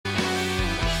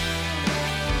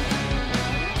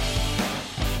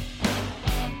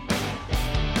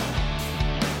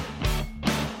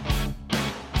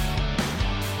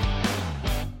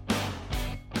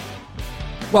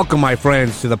Welcome, my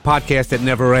friends, to the podcast that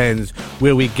never ends,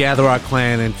 where we gather our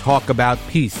clan and talk about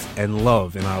peace and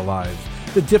love in our lives,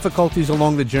 the difficulties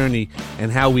along the journey,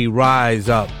 and how we rise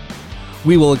up.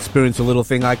 We will experience a little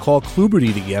thing I call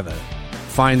Kluberty together,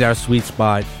 find our sweet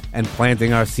spot, and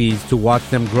planting our seeds to watch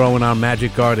them grow in our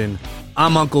magic garden.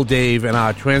 I'm Uncle Dave, and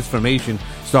our transformation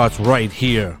starts right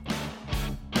here.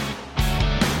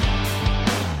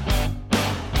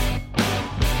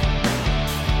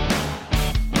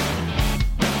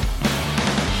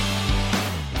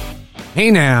 Hey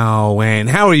now, and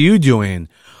how are you doing?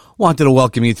 Wanted to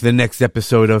welcome you to the next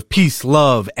episode of Peace,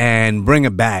 Love, and Bring a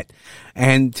Bat.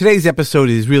 And today's episode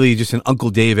is really just an Uncle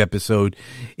Dave episode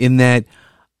in that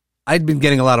I'd been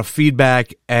getting a lot of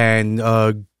feedback and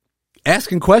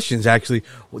asking questions, actually.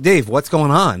 Well, Dave, what's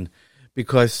going on?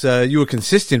 Because you were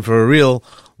consistent for a real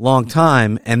long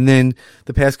time, and then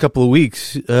the past couple of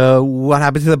weeks, what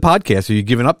happened to the podcast? Are you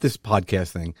giving up this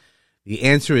podcast thing? The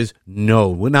answer is no,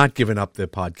 we're not giving up the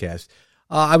podcast.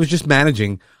 I was just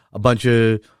managing a bunch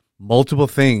of multiple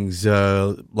things,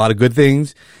 a lot of good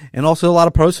things, and also a lot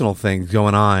of personal things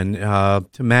going on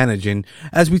to manage. And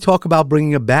as we talk about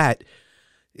bringing a bat,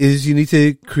 is you need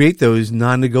to create those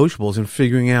non-negotiables and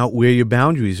figuring out where your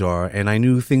boundaries are. And I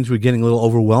knew things were getting a little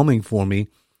overwhelming for me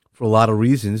for a lot of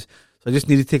reasons. So I just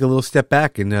need to take a little step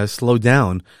back and slow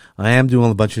down. I am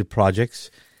doing a bunch of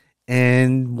projects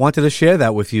and wanted to share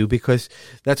that with you because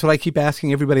that's what I keep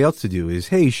asking everybody else to do is,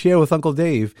 hey, share with Uncle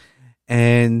Dave.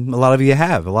 And a lot of you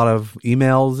have a lot of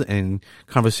emails and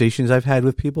conversations I've had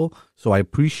with people. So I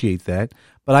appreciate that.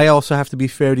 But I also have to be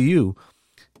fair to you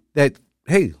that,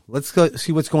 hey, let's go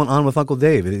see what's going on with Uncle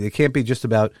Dave. It can't be just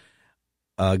about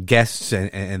guests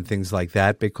and things like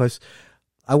that, because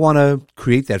I want to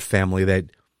create that family,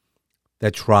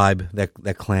 that tribe,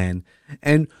 that clan.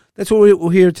 And that's what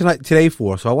we're here today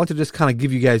for. So I want to just kind of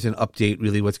give you guys an update,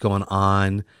 really, what's going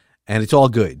on. And it's all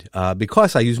good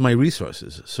because I use my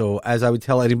resources. So as I would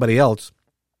tell anybody else,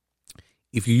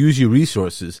 if you use your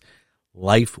resources,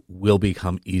 life will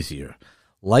become easier.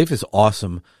 Life is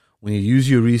awesome when you use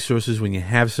your resources, when you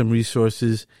have some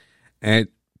resources, and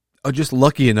are just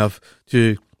lucky enough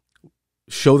to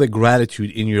show the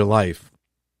gratitude in your life.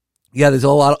 Yeah, there's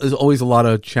always a lot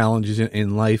of challenges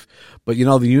in life, but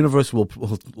the universe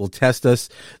will test us.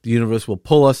 The universe will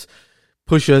pull us,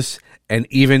 push us, and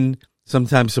even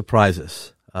sometimes surprise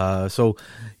us. So,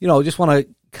 just want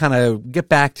to kind of get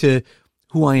back to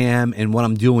who I am and what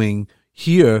I'm doing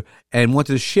here, and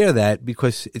wanted to share that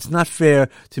because it's not fair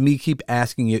to me keep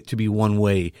asking it to be one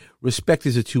way. Respect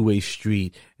is a two-way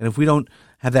street, and if we don't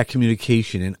have that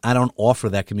communication and I don't offer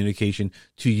that communication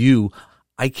to you,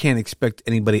 I can't expect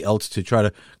anybody else to try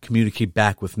to communicate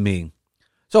back with me.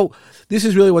 So this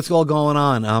is really what's all going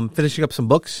on. I'm finishing up some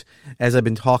books, as I've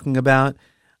been talking about.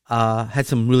 Had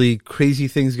some really crazy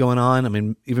things going on. I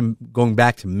mean, even going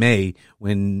back to May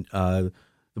when the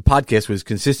podcast was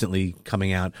consistently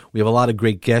coming out. We have a lot of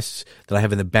great guests that I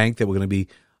have in the bank that we're going to be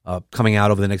coming out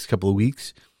over the next couple of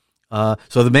weeks.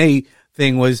 So the May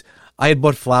thing was I had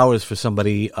bought flowers for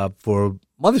somebody for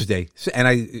Mother's Day. And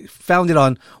I found it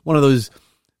on one of those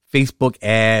Facebook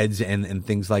ads and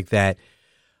things like that.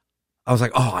 I was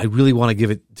like, oh, I really want to give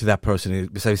it to that person.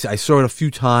 I saw it a few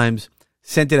times,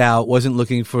 sent it out, wasn't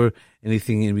looking for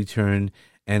anything in return,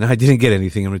 and I didn't get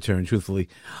anything in return, truthfully.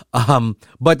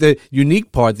 But the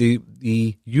unique part, the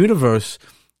universe,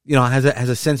 has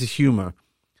a sense of humor.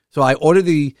 So I ordered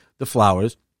the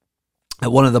flowers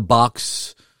at one of the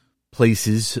box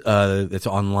places that's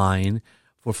online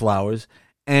for flowers,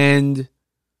 and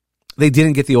they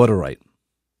didn't get the order right.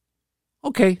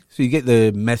 Okay, so you get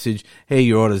the message, hey,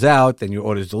 your order's out, then your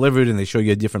order's delivered, and they show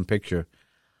you a different picture.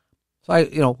 So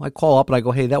I call up and I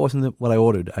go, hey, that wasn't what I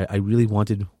ordered. I really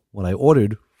wanted what I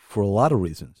ordered for a lot of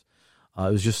reasons.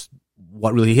 It was just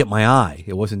what really hit my eye.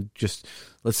 It wasn't just,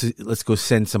 let's go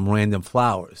send some random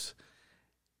flowers.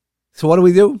 So what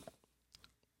do?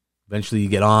 Eventually you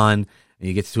get on and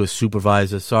you get to a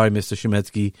supervisor. Sorry, Mr.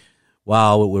 Shemetsky.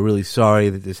 Wow, we're really sorry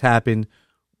that this happened.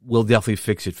 We'll definitely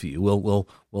fix it for you.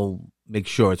 We'll make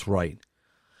sure it's right.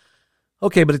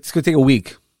 Okay, but it's going to take a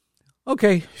week.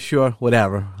 Okay, sure,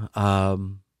 whatever.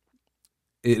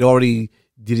 It already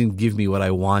didn't give me what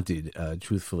I wanted,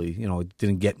 truthfully. It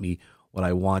didn't get me what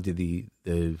I wanted,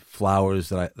 the flowers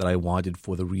that I wanted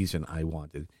for the reason I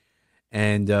wanted.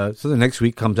 And so the next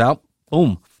week comes out,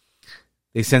 boom,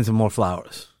 they send some more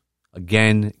flowers.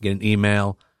 Again, get an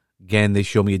email. Again, they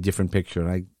show me a different picture.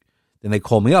 And then they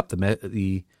call me up.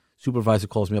 The supervisor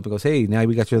calls me up and goes, hey, now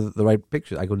we got you the right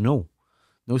picture. I go, no,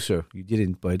 sir, you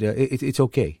didn't, but it's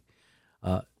okay.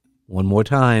 One more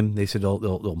time, they said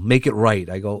they'll make it right.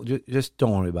 I go, just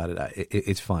don't worry about it.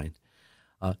 It's fine.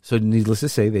 So needless to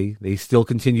say, they still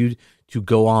continued to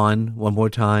go on one more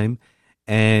time,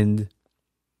 and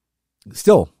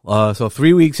still, so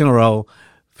 3 weeks in a row,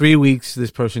 3 weeks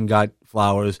this person got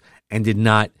flowers and did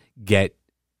not get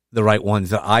the right ones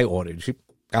that I ordered. She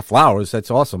got flowers,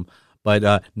 that's awesome,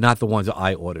 but not the ones that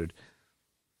I ordered.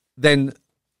 Then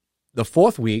the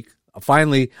fourth week,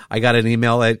 finally, I got an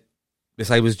email that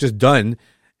I was just done,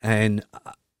 and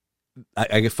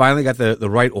I finally got the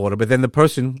right order, but then the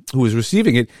person who was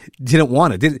receiving it didn't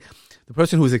want it. The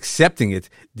person who was accepting it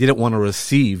didn't want to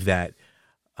receive that,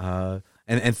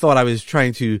 and thought I was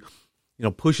trying to,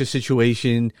 push a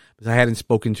situation because I hadn't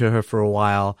spoken to her for a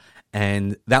while,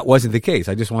 and that wasn't the case.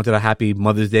 I just wanted a happy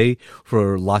Mother's Day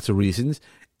for lots of reasons,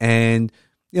 and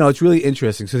it's really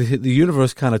interesting. So the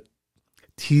universe kind of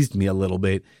teased me a little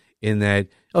bit in that,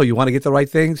 oh, you want to get the right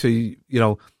thing, so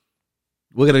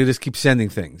we're going to just keep sending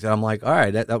things. And I'm like, all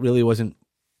right, that really wasn't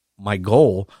my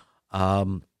goal.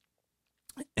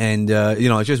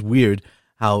 It's just weird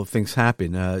how things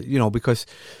happen, because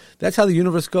that's how the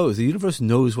universe goes. The universe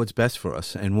knows what's best for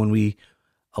us. And when we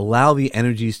allow the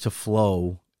energies to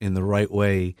flow in the right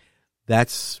way,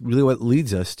 that's really what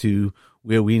leads us to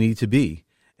where we need to be.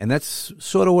 And that's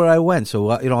sort of where I went. So,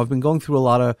 I've been going through a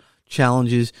lot of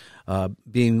challenges,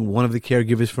 being one of the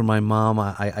caregivers for my mom.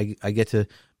 I get to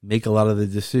make a lot of the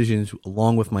decisions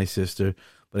along with my sister,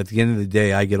 but at the end of the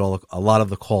day, I get a lot of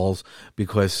the calls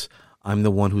because I'm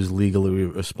the one who's legally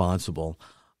responsible.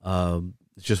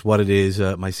 It's just what it is.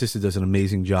 My sister does an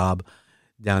amazing job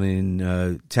down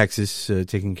in Texas,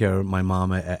 taking care of my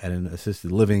mom at an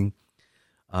assisted living.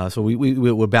 So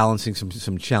we're balancing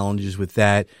some challenges with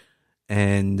that.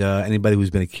 And anybody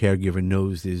who's been a caregiver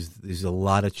knows there's a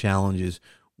lot of challenges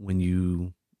when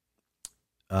you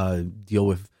deal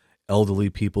with elderly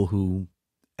people who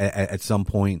at some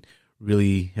point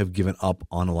really have given up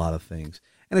on a lot of things.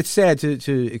 And it's sad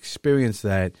to experience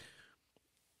that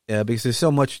because there's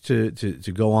so much to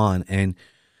go on. And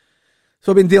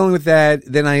so I've been dealing with that.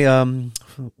 Then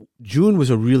June was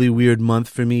a really weird month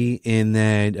for me in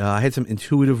that I had some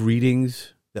intuitive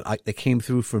readings that came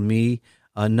through for me.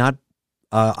 I'm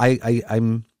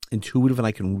intuitive and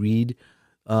I can read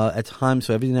at times.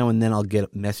 So every now and then I'll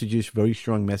get messages, very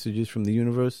strong messages from the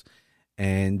universe.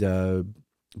 And it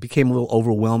became a little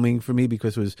overwhelming for me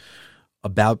because it was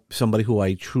about somebody who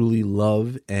I truly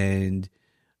love, and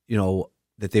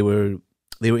that they were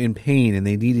in pain and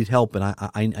they needed help, and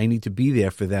I need to be there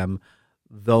for them,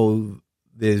 though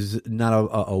there's not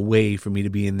a way for me to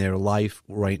be in their life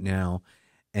right now.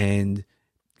 And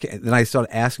then I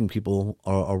started asking people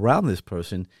around this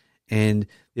person, and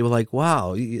they were like,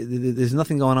 "Wow, there's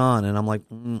nothing going on," and I'm like,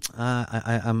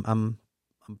 I'm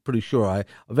pretty sure.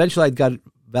 Eventually I got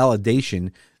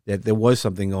validation that there was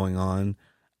something going on,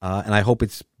 and I hope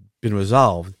it's been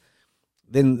resolved.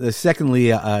 Then,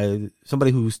 secondly,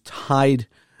 somebody who's tied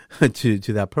to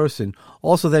that person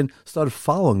also then started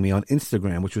following me on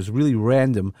Instagram, which was really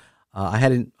random. I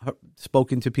hadn't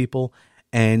spoken to people,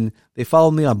 and they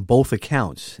followed me on both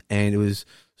accounts, and it was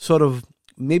sort of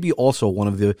maybe also one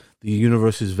of the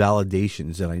universe's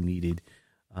validations that I needed.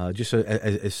 Just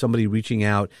as somebody reaching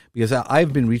out, because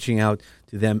I've been reaching out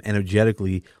to them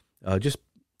energetically, just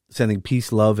sending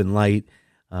peace, love, and light,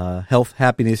 health,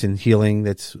 happiness, and healing.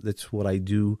 That's what I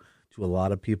do to a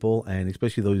lot of people, and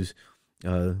especially those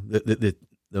the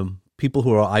people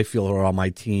who I feel are on my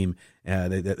team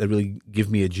that really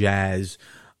give me a jazz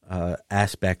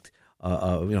aspect,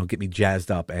 get me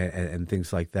jazzed up and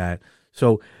things like that.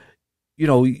 So,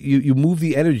 you move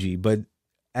the energy, but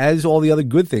as all the other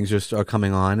good things are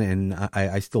coming on, and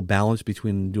I still balance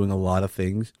between doing a lot of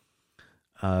things,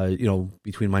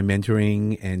 between my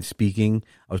mentoring and speaking.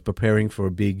 I was preparing for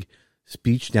a big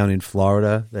speech down in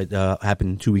Florida that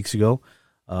happened 2 weeks ago,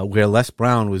 where Les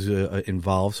Brown was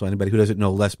involved. So anybody who doesn't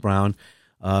know Les Brown,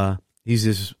 he's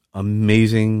this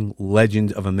amazing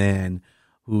legend of a man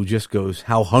who just goes,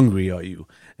 "How hungry are you?"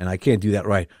 And I can't do that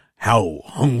right. "How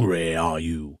hungry are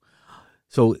you?"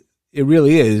 So it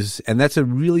really is, and that's a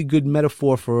really good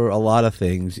metaphor for a lot of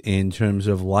things in terms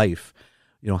of life.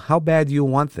 How bad do you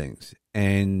want things,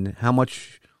 and how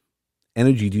much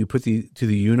energy do you put to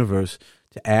the universe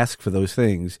to ask for those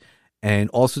things, and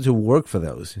also to work for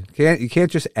those? You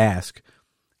can't just ask.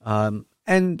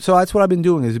 And so that's what I've been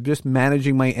doing, is just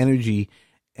managing my energy,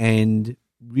 and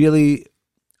really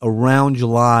around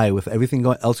July with everything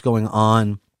else going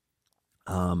on,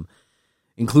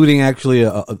 including actually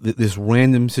this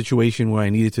random situation where I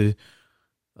needed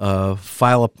to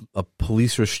file a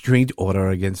police restraint order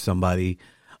against somebody.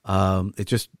 It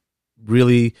just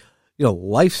really,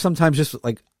 life sometimes just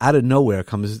like out of nowhere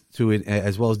comes to it,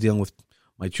 as well as dealing with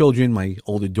my children. My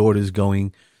older daughter's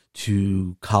going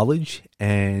to college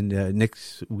and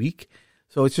next week.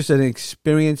 So it's just an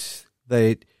experience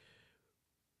that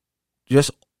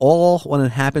just all when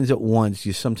it happens at once,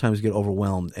 you sometimes get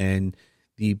overwhelmed. And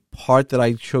the part that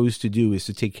I chose to do is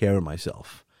to take care of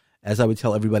myself. As I would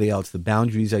tell everybody else, the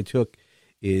boundaries I took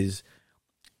is,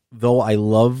 though I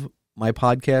love my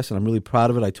podcast and I'm really proud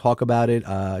of it, I talk about it.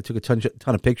 I took a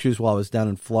ton of pictures while I was down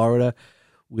in Florida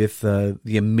with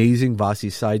the amazing Vasi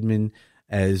Seidman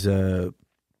as a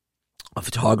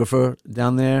photographer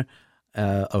down there,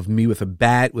 of me with a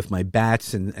bat, with my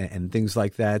bats and things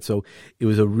like that. So it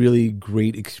was a really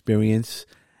great experience.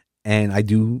 And I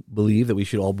do believe that we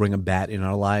should all bring a bat in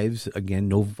our lives. Again,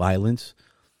 no violence.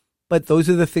 But those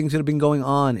are the things that have been going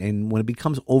on. And when it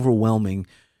becomes overwhelming,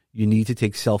 you need to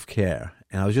take self-care.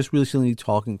 And I was just recently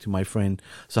talking to my friend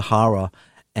Sahara,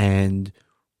 and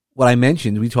what I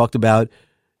mentioned, we talked about,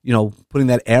 putting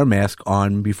that air mask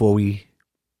on before we,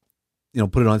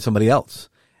 put it on somebody else.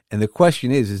 And the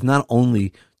question is not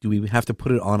only do we have to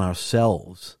put it on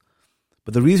ourselves,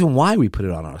 but the reason why we put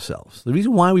it on ourselves. The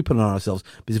reason why we put it on ourselves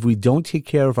is if we don't take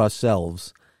care of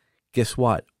ourselves, guess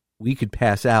what? We could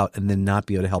pass out and then not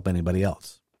be able to help anybody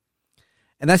else.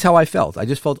 And that's how I felt. I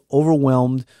just felt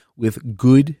overwhelmed with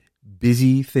good,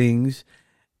 busy things.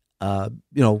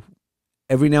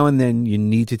 Every now and then you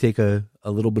need to take a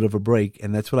little bit of a break.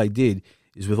 And that's what I did,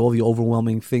 is with all the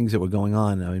overwhelming things that were going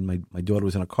on. I mean, my daughter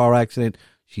was in a car accident.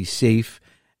 She's safe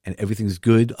and everything's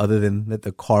good, other than that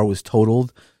the car was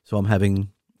totaled. So I'm having,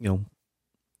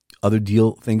 other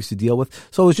things to deal with.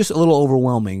 So it was just a little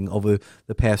overwhelming over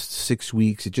the past 6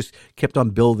 weeks. It just kept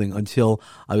on building until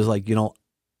I was like,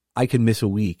 I can miss a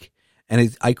week.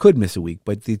 And I could miss a week.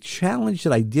 But the challenge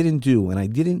that I didn't do, and I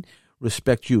didn't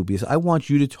respect you, because I want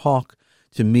you to talk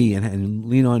to me and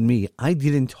lean on me. I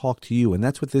didn't talk to you. And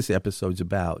that's what this episode's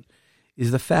about, is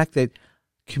the fact that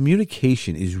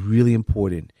communication is really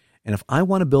important. And if I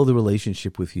want to build a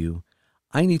relationship with you,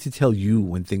 I need to tell you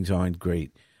when things aren't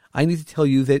great. I need to tell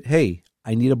you that, hey,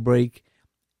 I need a break.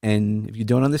 And if you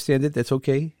don't understand it, that's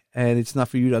okay. And it's not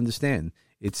for you to understand.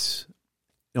 It's,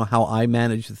 how I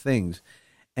manage the things.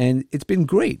 And it's been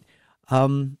great.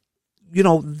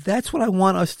 That's what I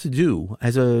want us to do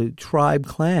as a tribe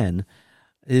clan,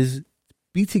 is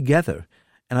be together.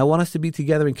 And I want us to be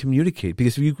together and communicate,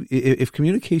 because if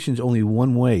communication is only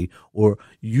one way, or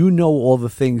all the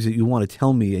things that you want to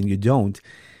tell me and you don't,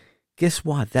 guess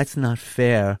what? That's not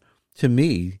fair to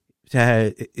me.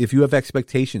 If you have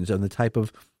expectations on the type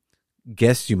of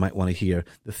guests you might want to hear,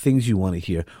 the things you want to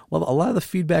hear. Well, a lot of the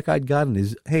feedback I'd gotten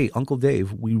is, hey, Uncle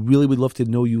Dave, we really would love to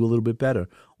know you a little bit better,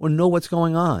 or know what's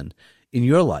going on in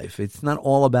your life. It's not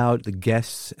all about the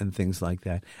guests and things like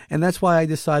that. And that's why I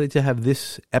decided to have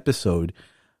this episode,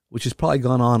 which has probably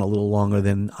gone on a little longer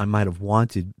than I might have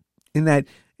wanted, in that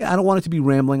I don't want it to be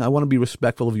rambling. I want to be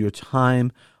respectful of your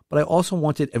time, but I also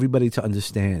wanted everybody to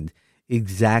understand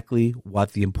exactly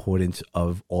what the importance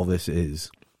of all this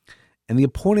is. And the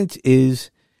importance is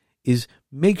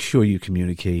make sure you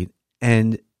communicate.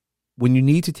 And when you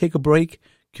need to take a break,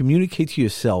 communicate to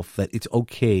yourself that it's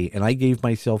okay. And I gave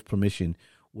myself permission.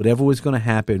 Whatever was going to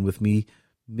happen with me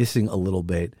missing a little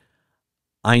bit,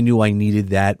 I knew I needed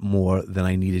that more than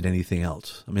I needed anything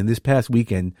else. I mean, this past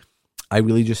weekend, I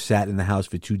really just sat in the house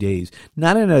for 2 days.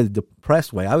 Not in a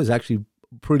depressed way. I was actually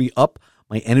pretty up.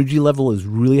 My energy level is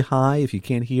really high, if you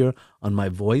can't hear on my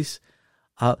voice.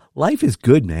 Life is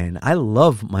good, man. I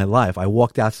love my life. I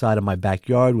walked outside of my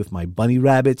backyard with my bunny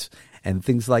rabbits and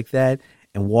things like that,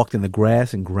 and walked in the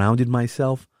grass and grounded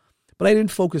myself. But I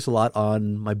didn't focus a lot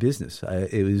on my business.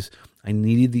 I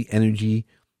needed the energy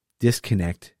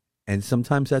disconnect, and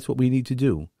sometimes that's what we need to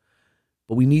do.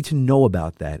 But we need to know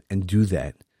about that and do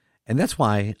that. And that's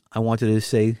why I wanted to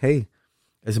say, hey,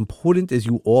 as important as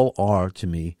you all are to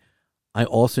me, I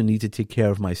also need to take care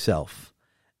of myself.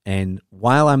 And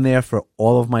while I'm there for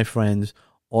all of my friends,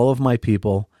 all of my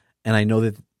people, and I know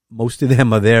that most of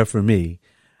them are there for me,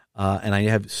 and I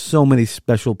have so many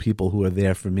special people who are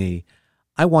there for me,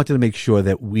 I wanted to make sure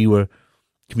that we were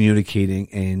communicating,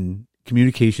 and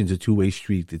communication's a two-way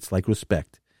street. It's like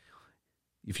respect.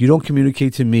 If you don't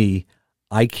communicate to me,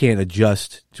 I can't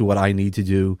adjust to what I need to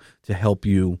do to help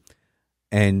you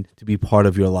and to be part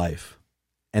of your life.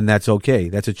 And that's okay.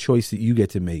 That's a choice that you get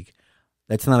to make.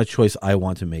 That's not a choice I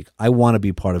want to make. I want to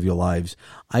be part of your lives.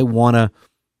 I want to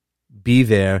be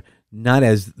there, not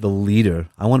as the leader.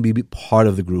 I want to be part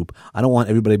of the group. I don't want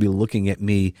everybody to be looking at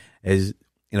me as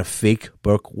in a fake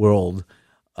Burke world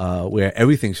where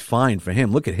everything's fine for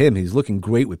him. Look at him. He's looking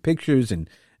great with pictures and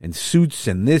suits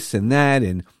and this and that,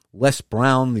 and Les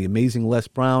Brown, the amazing Les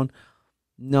Brown.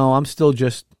 No, I'm still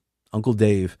just Uncle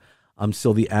Dave. I'm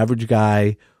still the average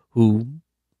guy who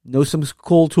knows some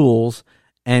cool tools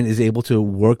and is able to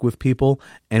work with people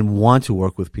and want to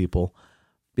work with people,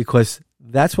 because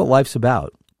that's what life's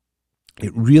about.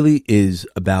 It really is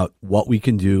about what we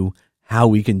can do, how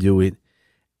we can do it,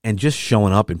 and just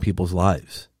showing up in people's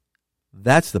lives.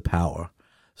 That's the power.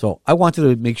 So I wanted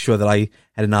to make sure that I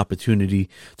had an opportunity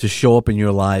to show up in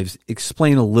your lives,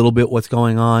 explain a little bit what's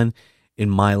going on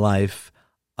in my life.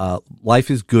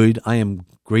 Life is good. I am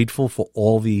grateful for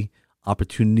all the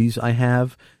opportunities I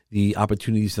have, the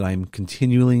opportunities that I'm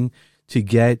continuing to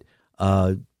get.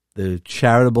 The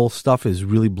charitable stuff is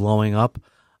really blowing up.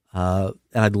 And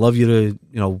I'd love you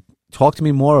to, talk to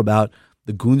me more about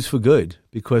the Goons for Good,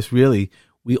 because really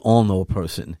we all know a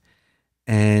person.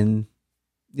 And,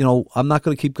 I'm not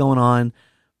going to keep going on,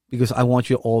 because I want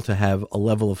you all to have a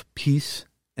level of peace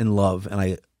and love. And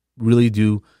I really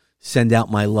do send out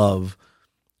my love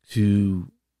to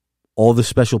all the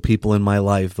special people in my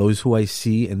life, those who I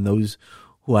see and those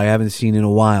who I haven't seen in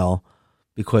a while,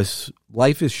 because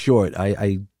life is short.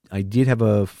 I did have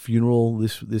a funeral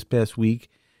this past week,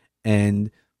 and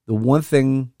the one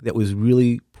thing that was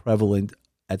really prevalent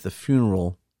at the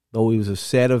funeral, though it was a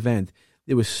sad event,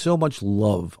 there was so much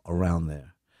love around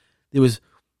there. There was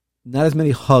not as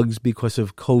many hugs because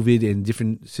of COVID and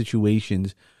different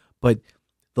situations, but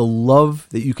the love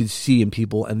that you could see in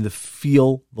people and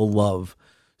feel the love.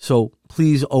 So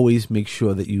please always make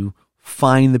sure that you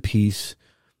find the peace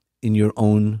in your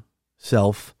own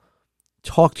self.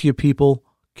 Talk to your people,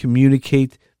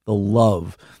 communicate the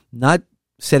love, not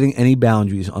setting any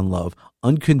boundaries on love.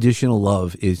 Unconditional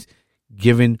love is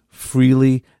given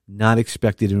freely, not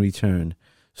expected in return.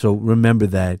 So remember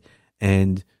that,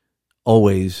 and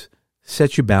always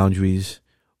set your boundaries.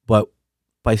 But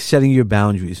by setting your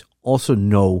boundaries, also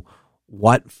know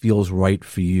what feels right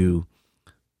for you,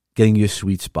 getting your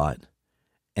sweet spot.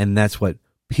 And that's what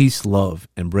peace, love,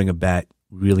 and bring a bat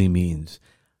really means.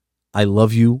 I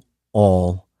love you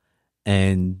all,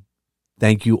 and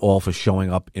thank you all for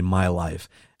showing up in my life.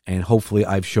 And hopefully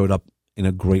I've showed up in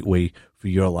a great way for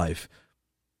your life.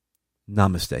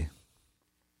 Namaste.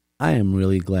 I am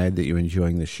really glad that you're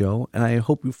enjoying the show, and I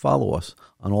hope you follow us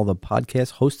on all the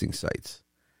podcast hosting sites,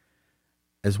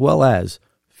 as well as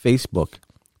Facebook,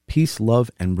 Peace,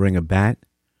 Love, and Bring a Bat.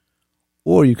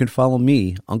 Or you can follow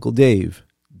me, Uncle Dave,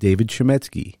 David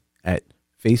Chemetsky, at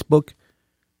Facebook,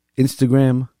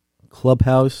 Instagram,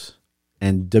 Clubhouse,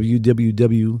 and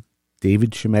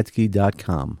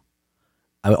www.davidchemetsky.com.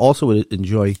 I also would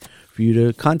enjoy for you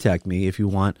to contact me if you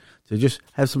want to just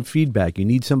have some feedback. You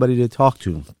need somebody to talk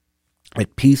to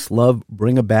at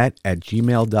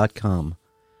peacelovebringabat@gmail.com.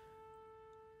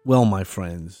 Well, my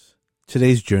friends,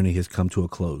 today's journey has come to a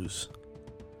close.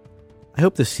 I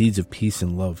hope the seeds of peace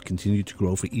and love continue to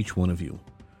grow for each one of you.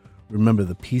 Remember,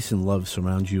 the peace and love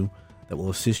surround you that will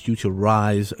assist you to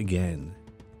rise again.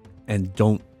 And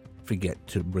don't forget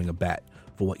to bring a bat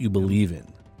for what you believe in.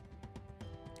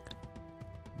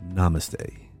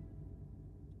 Namaste.